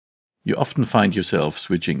You often find yourself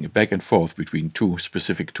switching back and forth between two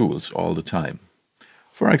specific tools all the time.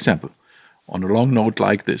 For example, on a long note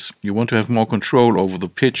like this, you want to have more control over the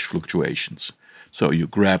pitch fluctuations. So you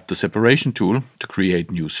grab the separation tool to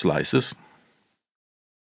create new slices,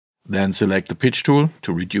 then select the pitch tool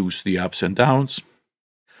to reduce the ups and downs.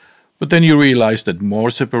 But then you realize that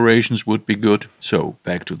more separations would be good, so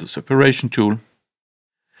back to the separation tool.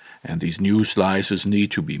 And these new slices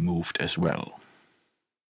need to be moved as well.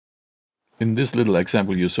 In this little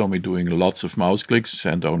example you saw me doing lots of mouse clicks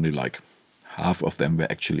and only like half of them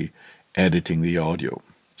were actually editing the audio.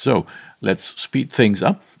 So let's speed things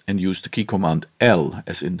up and use the key command L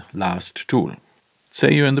as in last tool.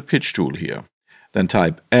 Say you're in the pitch tool here. Then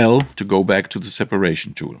type L to go back to the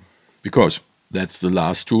separation tool, because that's the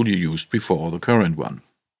last tool you used before the current one.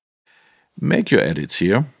 Make your edits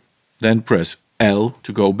here, then press L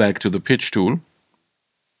to go back to the pitch tool,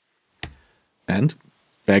 and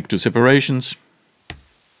back to separations,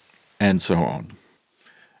 and so on.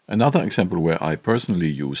 Another example where I personally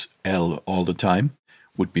use L all the time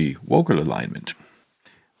would be vocal alignment.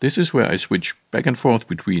 This is where I switch back and forth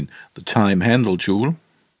between the time handle tool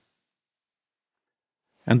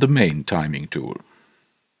and the main timing tool.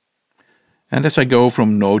 And as I go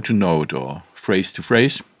from note to note or phrase to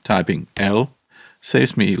phrase, typing L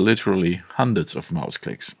saves me literally hundreds of mouse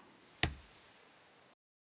clicks.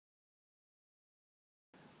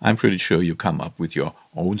 I'm pretty sure you come up with your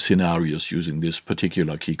own scenarios using this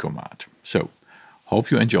particular key command. So, hope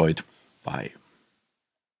you enjoyed. Bye.